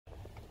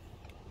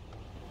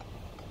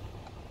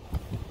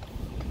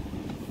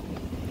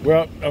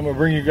Well, I'm gonna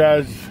bring you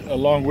guys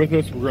along with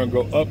us. We're gonna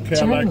go up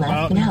Cadillac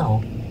Mountain.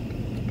 Now.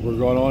 We're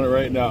going on it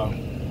right now.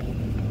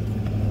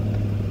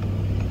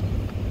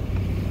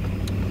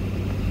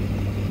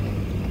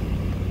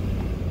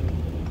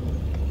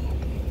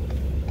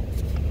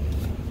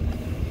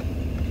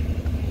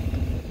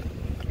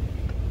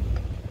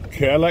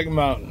 Cadillac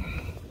Mountain.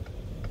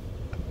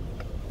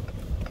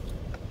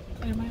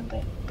 Clear my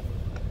way.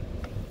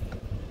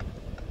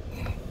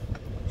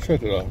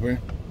 Shut it off,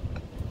 man.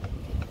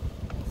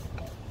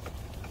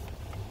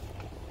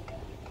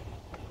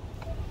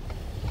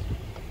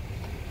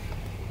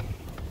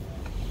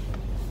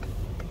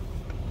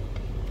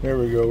 There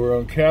we go. We're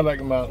on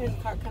Cadillac Mountain. There's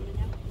a car coming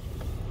now.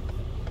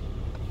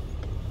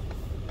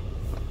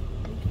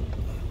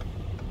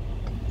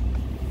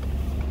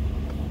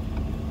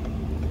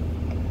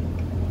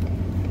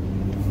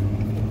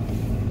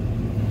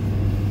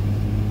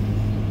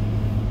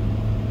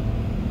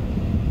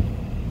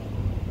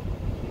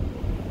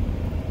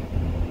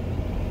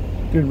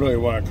 Didn't really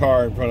want a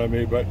car in front of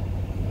me, but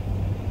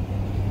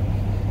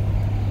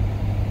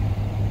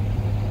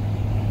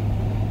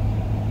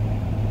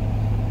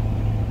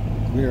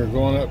we are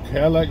going up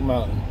Cadillac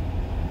Mountain.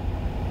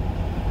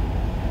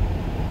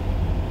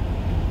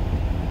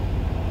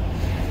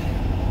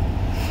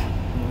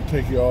 I'm going to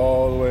take you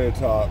all the way to the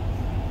top.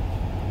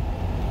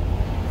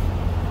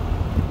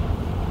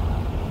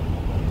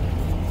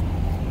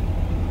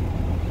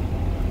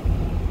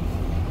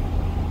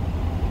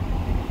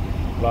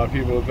 A lot of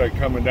people look like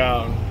coming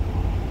down.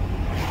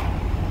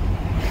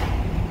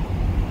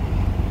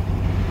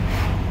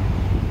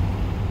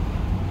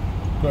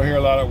 Gonna hear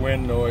a lot of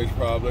wind noise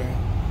probably.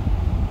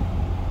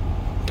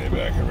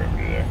 Maybe I can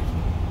remember today.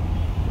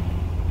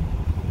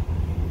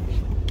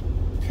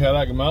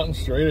 Cadillac Mountain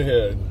straight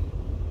ahead.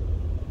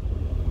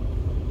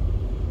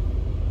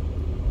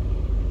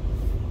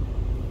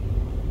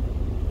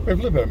 Hey,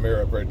 flip that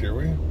mirror up right there,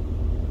 will you?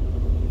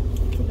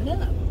 Flip it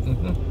up.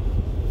 Mm-hmm.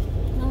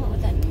 I don't know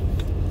what that means.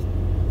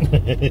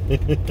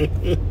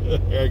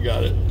 I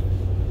got it.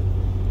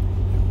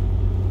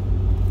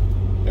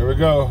 There we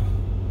go.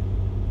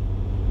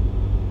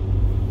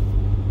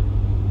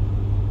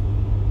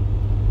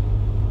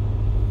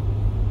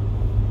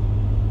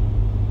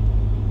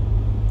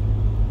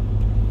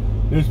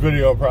 This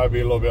video will probably be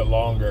a little bit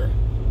longer.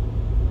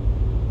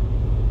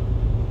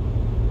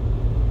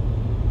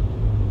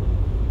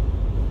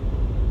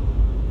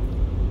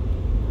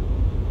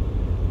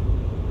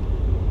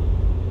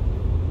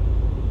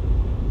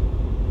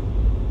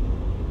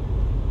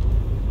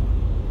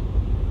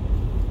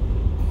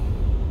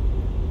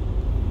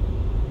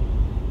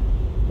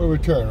 Where we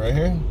turn, right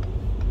here?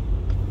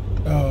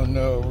 Oh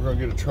no, we're gonna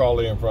get a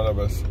trolley in front of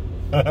us.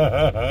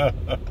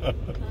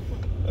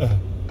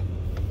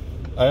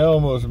 I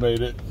almost made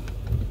it.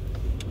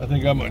 I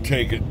think I'm gonna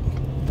take it.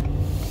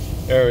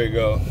 There we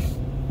go.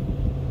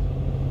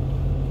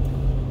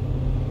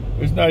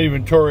 There's not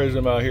even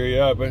tourism out here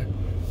yet, but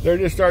they're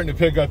just starting to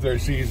pick up their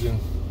season.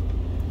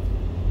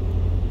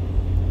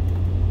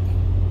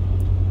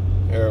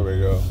 There we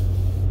go.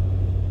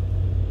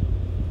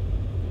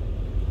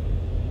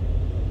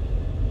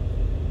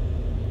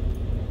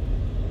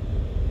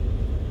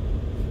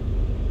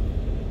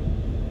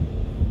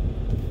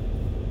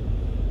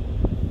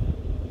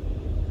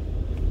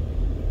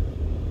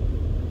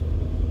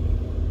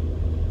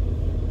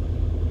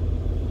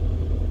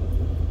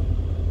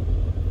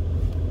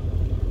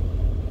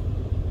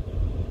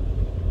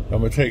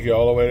 I'm gonna take you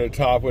all the way to the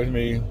top with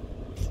me,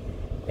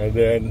 and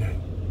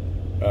then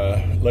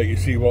let you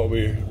see what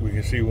we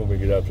can see when we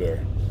get up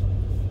there.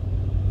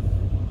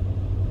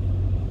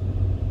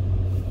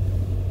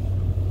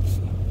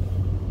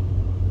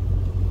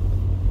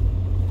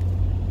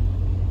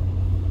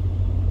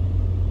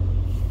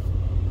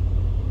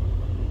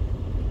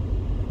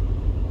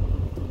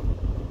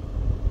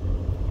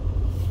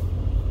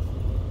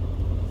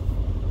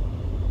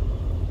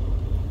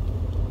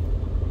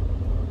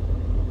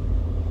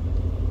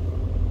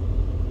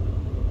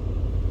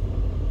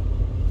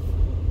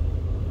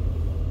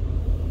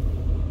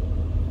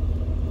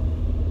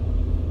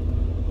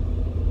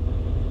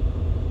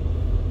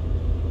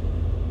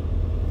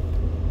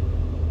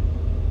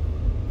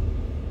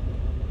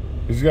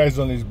 These guys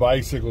on these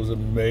bicycles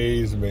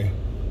amaze me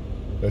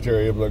that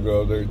they're able to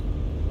go.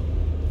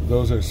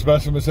 Those are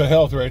specimens of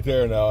health right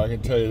there now, I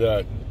can tell you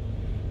that.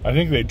 I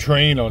think they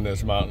train on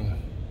this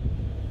mountain.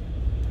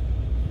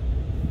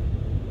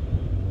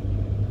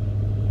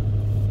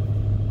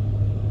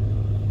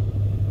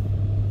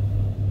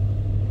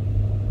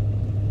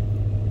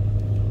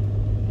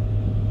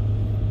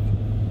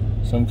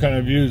 Some kind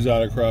of views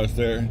out across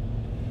there.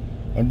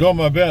 I'm doing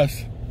my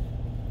best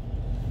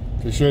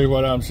to show you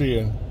what I'm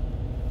seeing.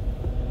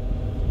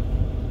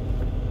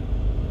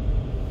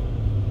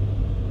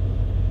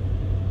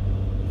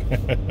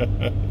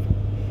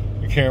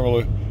 The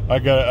camera, I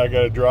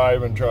gotta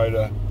drive and try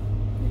to.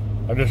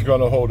 I'm just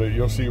gonna hold it.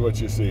 You'll see what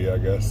you see, I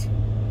guess. Do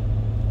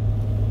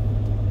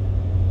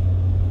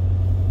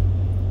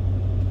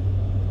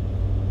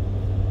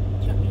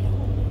you want me to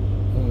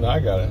hold it? I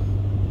got it.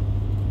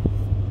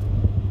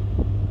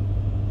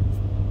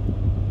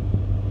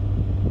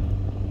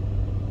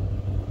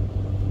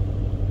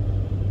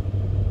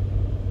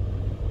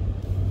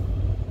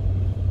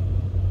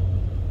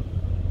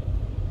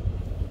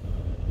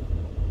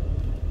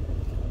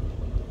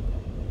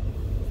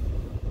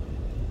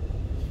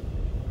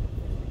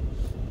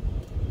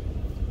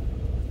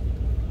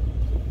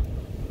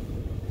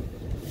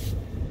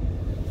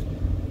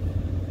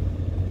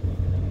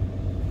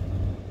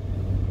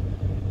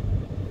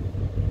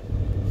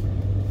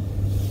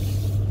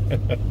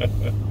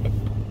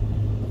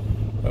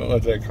 I'll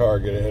let that car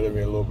get ahead of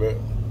me a little bit.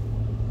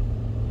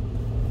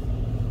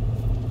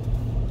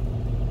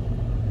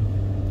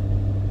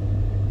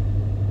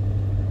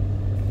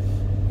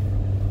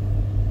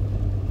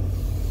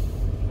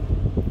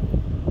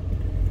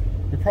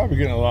 You're probably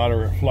getting a lot of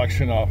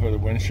reflection off of the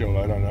windshield,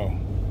 I don't know.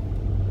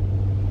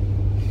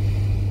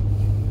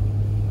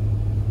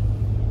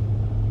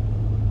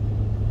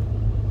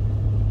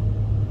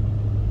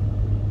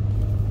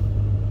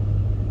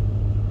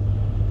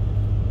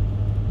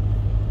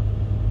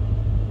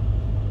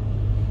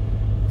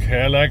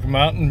 Cadillac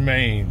Mountain,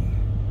 Maine.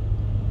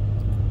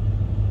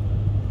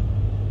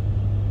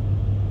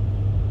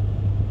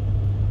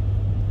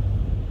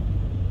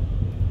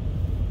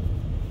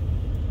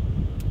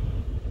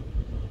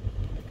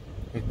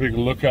 There's a big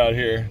lookout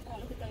here. Oh,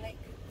 look at the lake.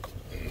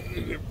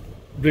 There's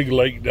a big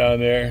lake down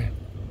there.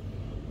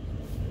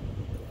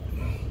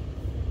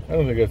 I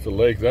don't think that's the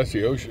lake, that's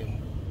the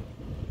ocean.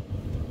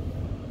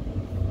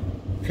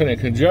 Kind of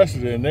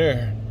congested in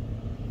there.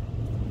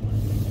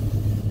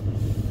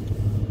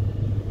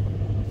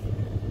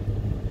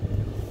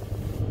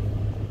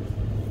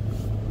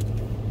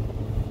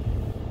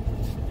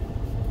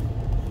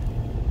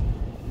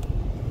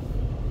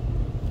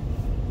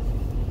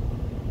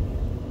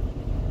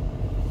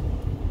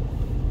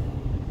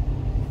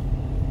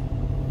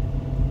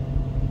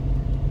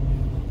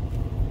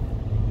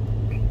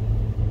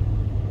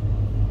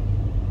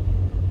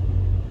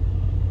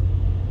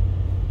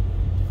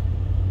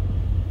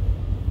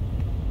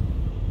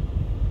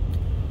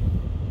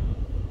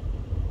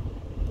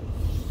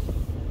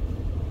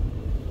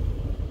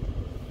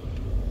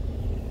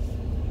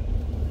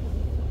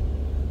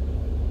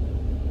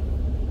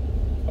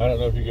 I don't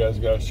know if you guys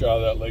got a shot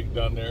of that lake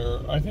down there.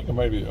 I think it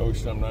might be the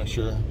ocean, I'm not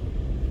sure.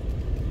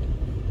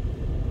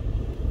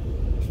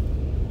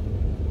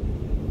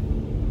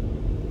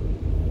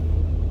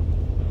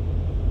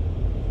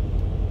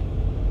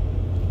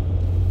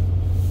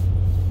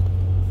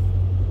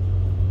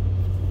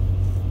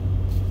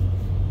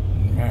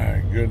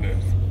 My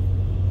goodness.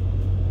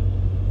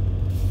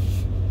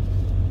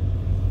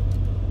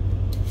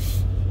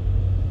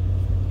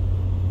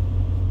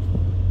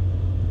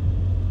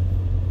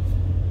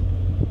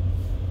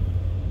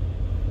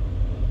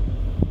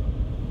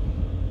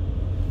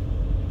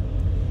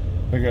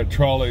 I got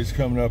trolleys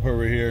coming up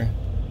over here.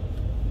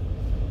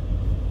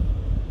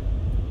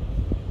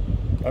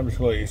 I'm just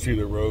gonna let you see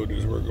the road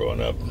as we're going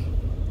up.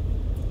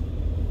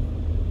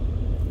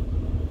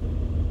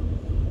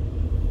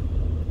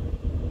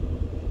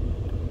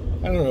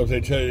 I don't know if they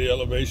tell you the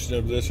elevation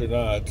of this or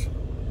not.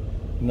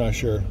 I'm not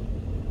sure.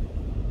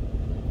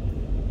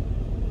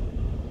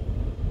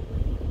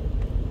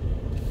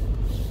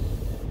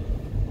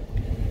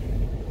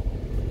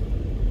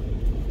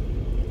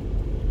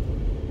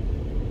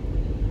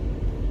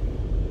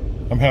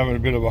 I'm having a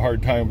bit of a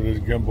hard time with this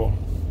gimbal,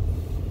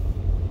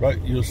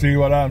 but you'll see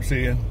what I'm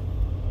seeing.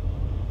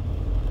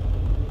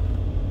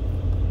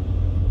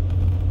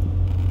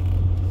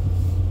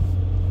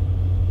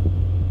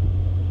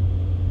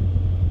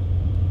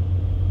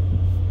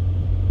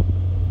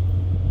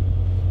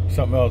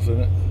 Something else, isn't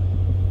it?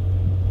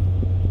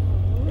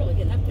 We're really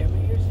getting up there. My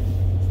ears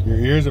are... Your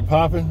ears are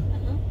popping?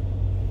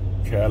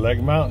 Uh-huh. Cadillac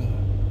Mountain.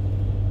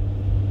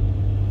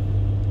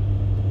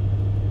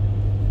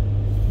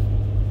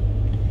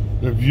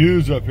 The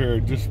views up here are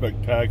just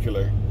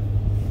spectacular.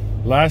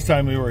 Last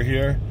time we were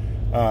here,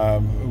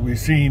 we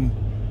seen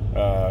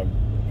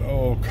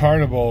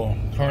Carnival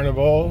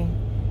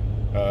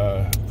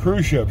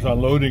cruise ships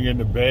unloading in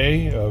the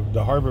bay of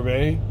the Harbor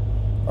Bay,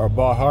 or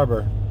Baugh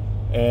Harbor,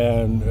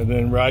 and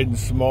then riding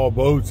small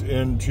boats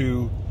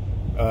into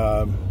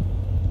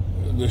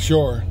the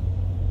shore.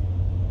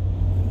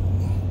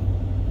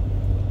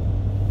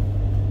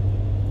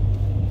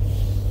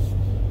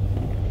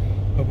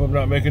 Hope I'm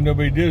not making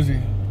nobody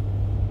dizzy.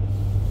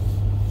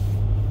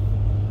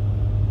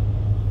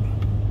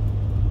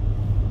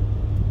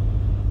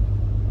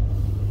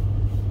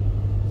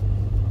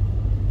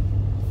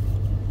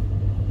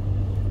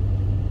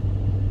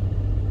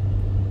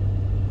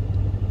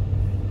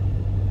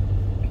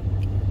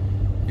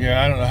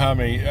 Yeah, I don't know how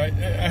many. I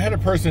had a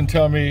person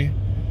tell me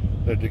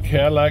that the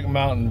Cadillac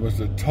Mountain was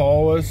the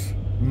tallest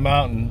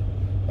mountain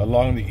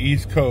along the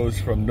east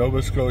coast from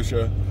Nova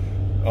Scotia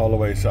all the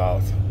way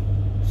south.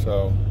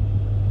 So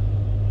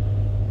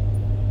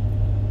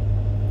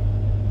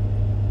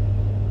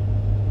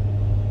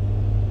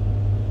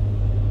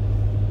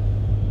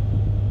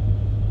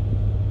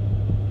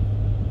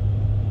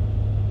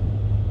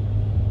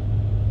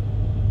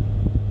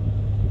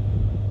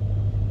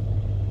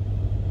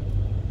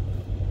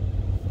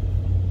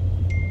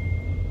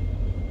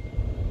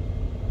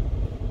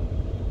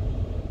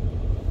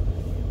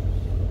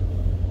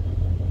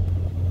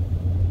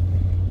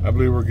I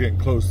believe we're getting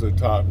close to the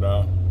top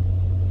now.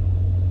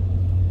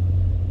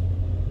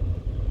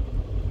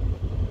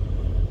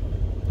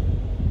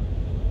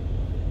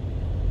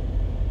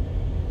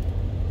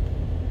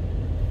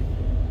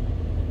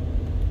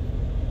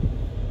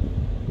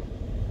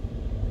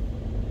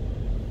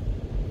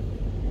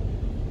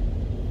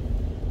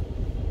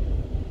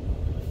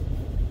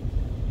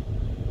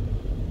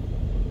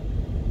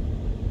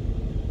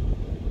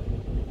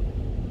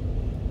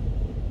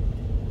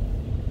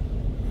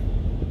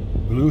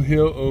 Blue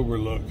Hill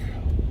Overlook.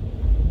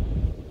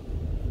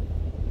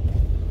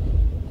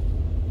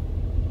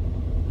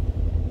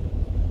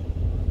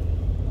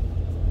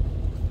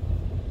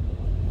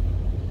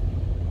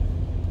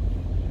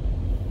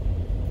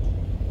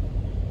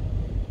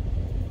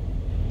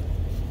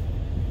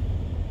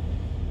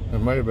 That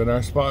might have been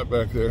our spot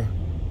back there.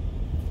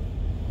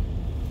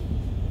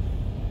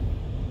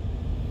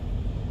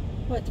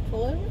 What, to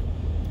pull over?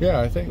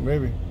 Yeah, I think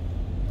maybe.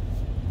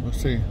 Let's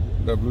see.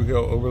 That Blue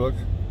Hill Overlook.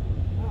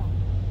 Oh.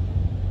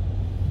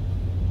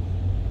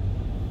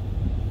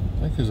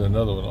 I think there's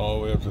another one all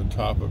the way up to the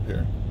top up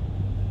here.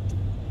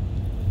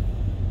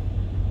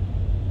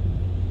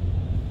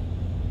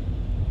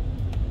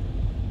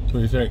 So what do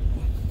you think?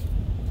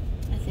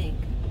 I think.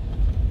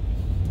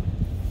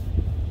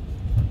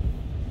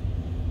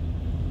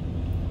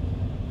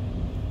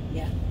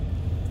 Yeah.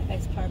 That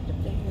guy's parked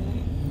up there.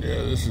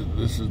 Yeah, this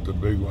is the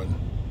big one.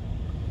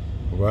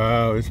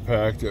 Wow, it's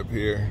packed up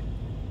here.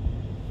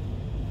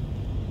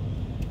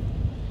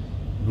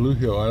 Blue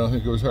Hill, I don't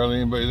think there was hardly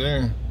anybody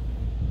there.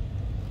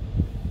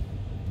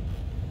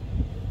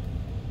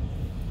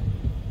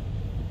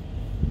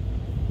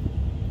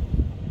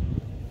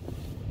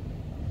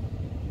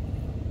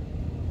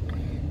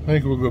 I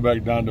think we'll go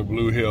back down to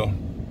Blue Hill.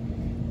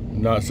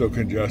 Not so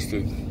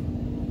congested.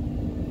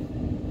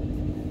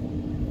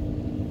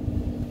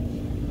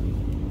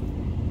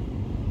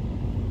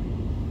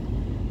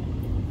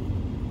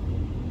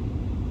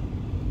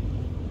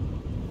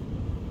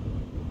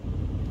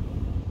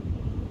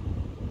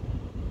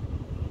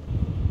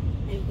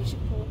 Maybe we should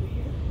pull over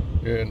here.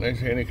 Yeah, nice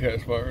handicap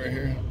spot right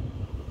here.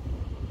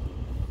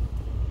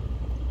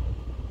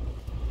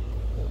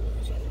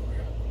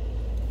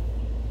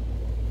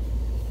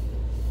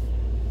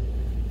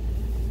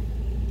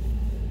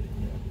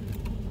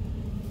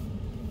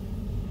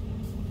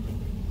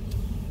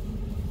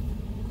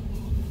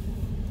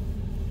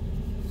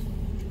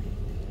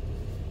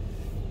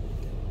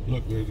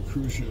 Look, there's a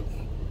cruise ship.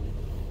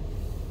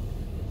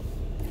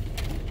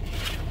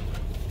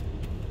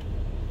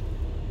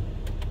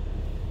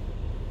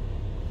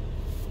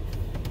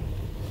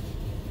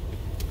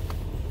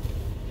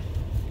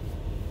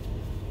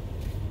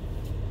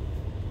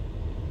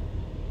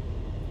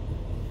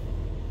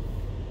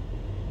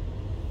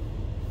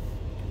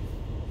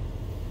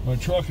 My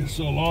truck is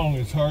so long,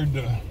 it's hard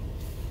to...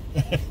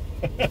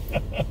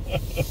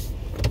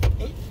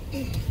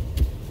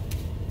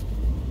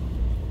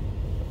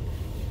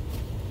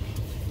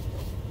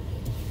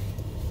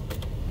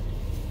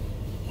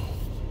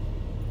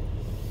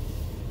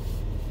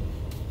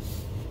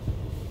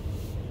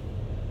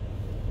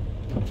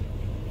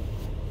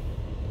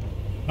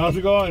 How's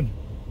it going?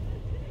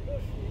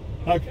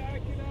 How,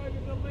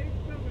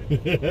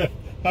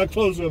 how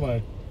close am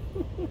I?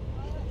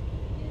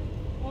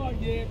 Oh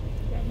yeah,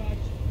 that much.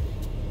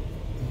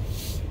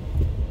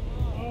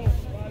 Oh,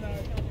 righto.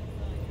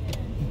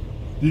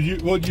 Did you?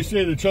 What'd you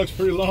say? The truck's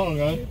pretty long,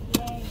 huh?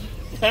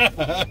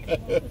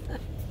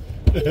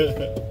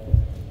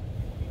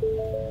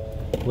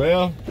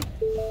 Well.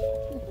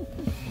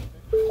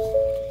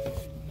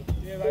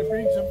 Yeah, they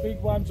bring some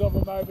big ones of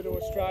them over to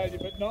Australia,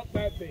 but not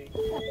that big.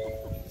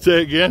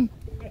 Say again.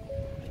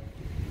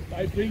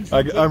 They bring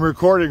some I'm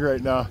recording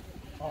right now.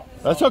 Oh,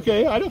 That's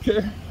okay. I don't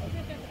care.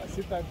 I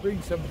said they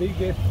bring some big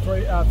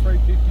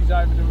F350s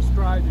over to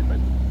Australia, but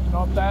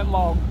not that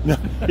long.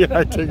 Yeah,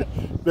 I take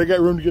it. They got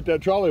room to get that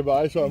trolley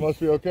by, so it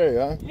must be okay,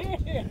 huh?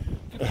 Yeah,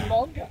 it's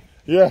longer.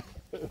 Yeah.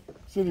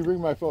 Cindy,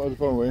 bring my phone, the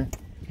phone with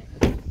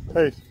you.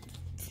 Hey,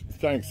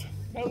 thanks.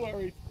 No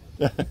worries.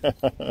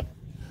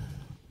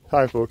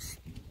 Hi, folks.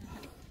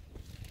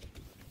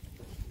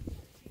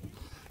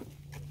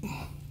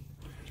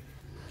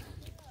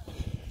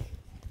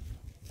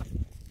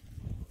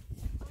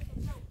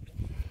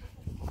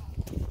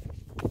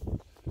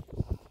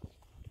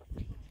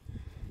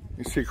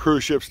 You see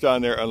cruise ships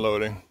down there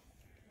unloading.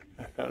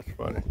 That's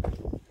funny.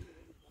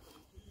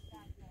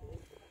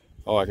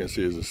 All I can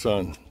see is the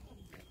sun.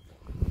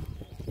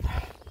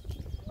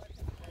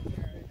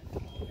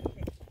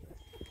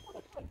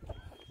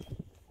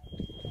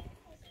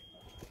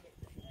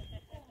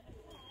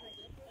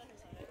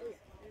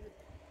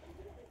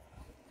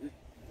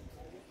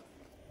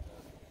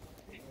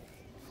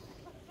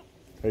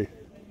 Hey.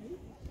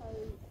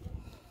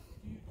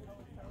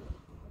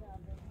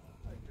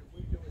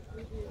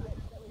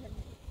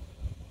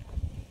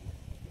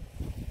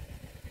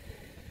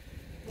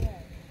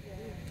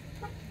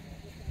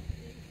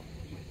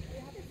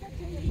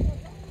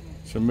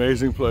 It's an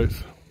amazing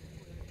place.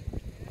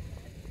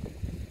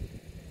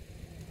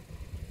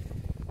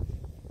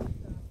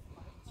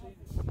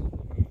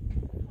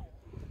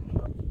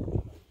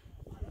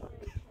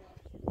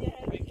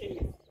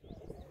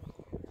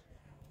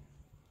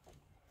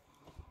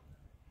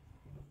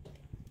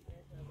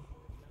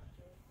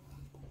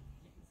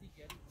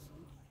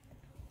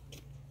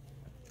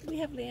 We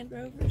have Land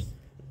Rovers.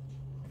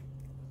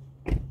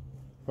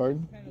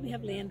 Pardon? We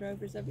have Land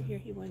Rovers over here.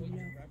 He wanted to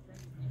know.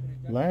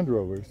 Land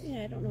Rovers.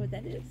 Yeah, I don't know what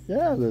that is.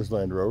 Yeah, there's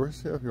Land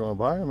Rovers. Yeah, if you want to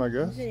buy them, I He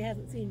guess. said he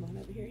hasn't seen one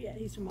over here yet.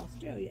 He's from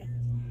Australia.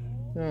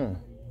 Yeah.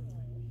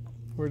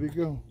 Where'd he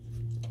go?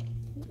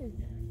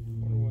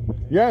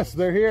 Yes,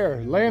 they're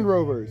here. Land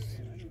Rovers.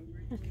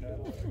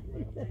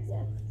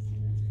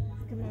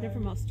 They're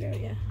from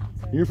Australia.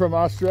 You're from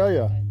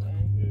Australia?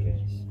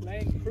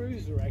 Land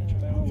Cruiser,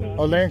 actually.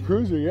 Oh, Land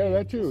Cruiser. Yeah,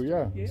 that too.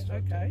 Yeah. Yeah,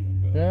 okay.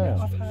 Yeah.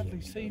 I've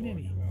hardly seen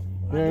any.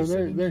 Yeah,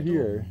 they're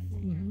here.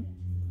 Mm-hmm.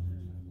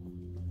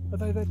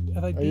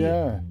 Are they dear?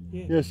 Yeah.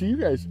 Yeah. Yeah. So you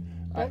guys.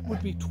 That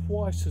would be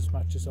twice as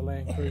much as a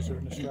Land Cruiser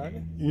in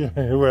Australia.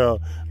 Yeah. Well,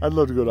 I'd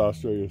love to go to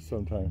Australia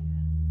sometime.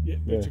 Yeah,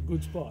 it's Yeah. a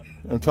good spot.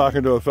 I'm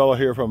talking to a fellow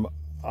here from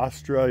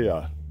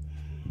Australia.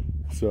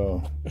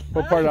 So,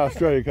 what part of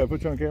Australia? Can I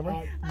put you on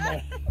camera?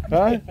 No.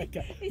 Huh?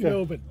 Okay. Yeah.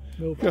 Melbourne.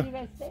 Where do you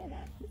guys staying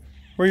at?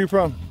 Where are you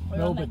from?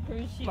 Melbourne.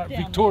 Cruise ship Like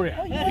down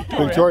Victoria.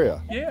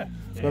 Victoria. Yeah.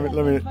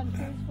 Let me. Fun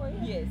cruise for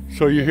you? Yes.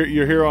 So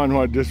you're here on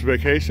what? Just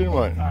vacation?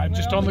 What?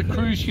 Just on the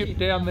cruise ship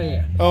down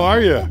there. Oh, are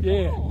you?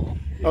 Yeah.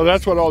 Oh,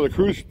 that's what all the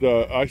cruise.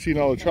 I've seen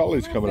all the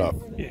trolleys coming up.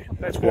 Yeah.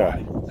 That's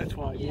why. That's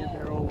why. Yeah.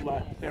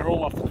 They're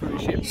all off the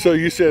cruise ship. So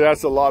you say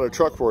that's a lot of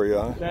truck for you,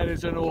 huh? That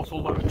is an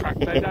awful lot of truck.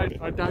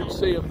 I don't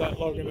see them that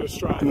long in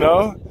Australia.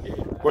 No?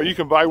 Well, you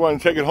can buy one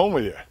and take it home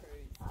with you.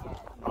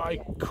 I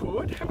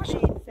could. How much?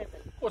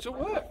 What's it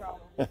worth?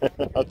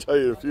 I'll tell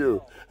you a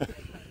few.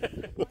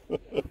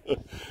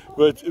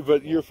 but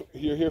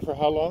you're here for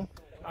how long?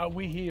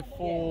 We're here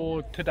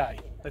for today.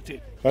 That's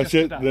it. That's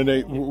Just it.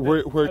 today. Then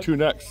where to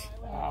next?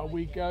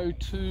 We go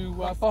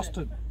to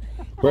Boston.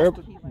 Where?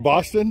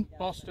 Boston?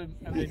 Boston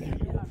and then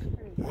New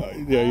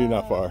York. Yeah, you're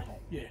not far.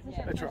 Yeah,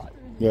 that's right.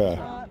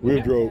 Yeah,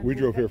 we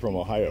drove here from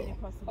Ohio.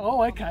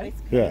 Oh, okay.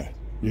 Yeah.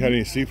 You had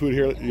any seafood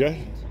here? Yeah.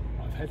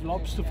 I've had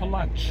lobster for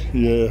lunch.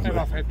 Yeah. And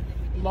I've had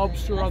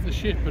lobster on the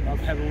ship, and I've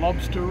had a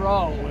lobster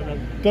roll.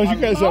 Don't you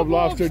guys have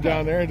lobster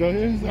down there?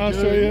 Don't you?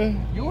 Australia?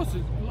 Yours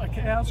is like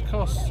ours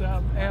costs.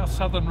 Our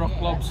Southern Rock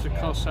lobster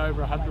costs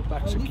over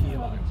 $100 a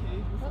kilo.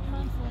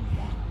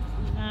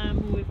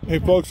 Hey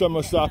folks, I'm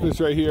gonna stop this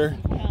right here.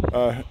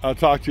 I'll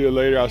talk to you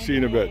later. I'll see you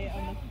in a bit.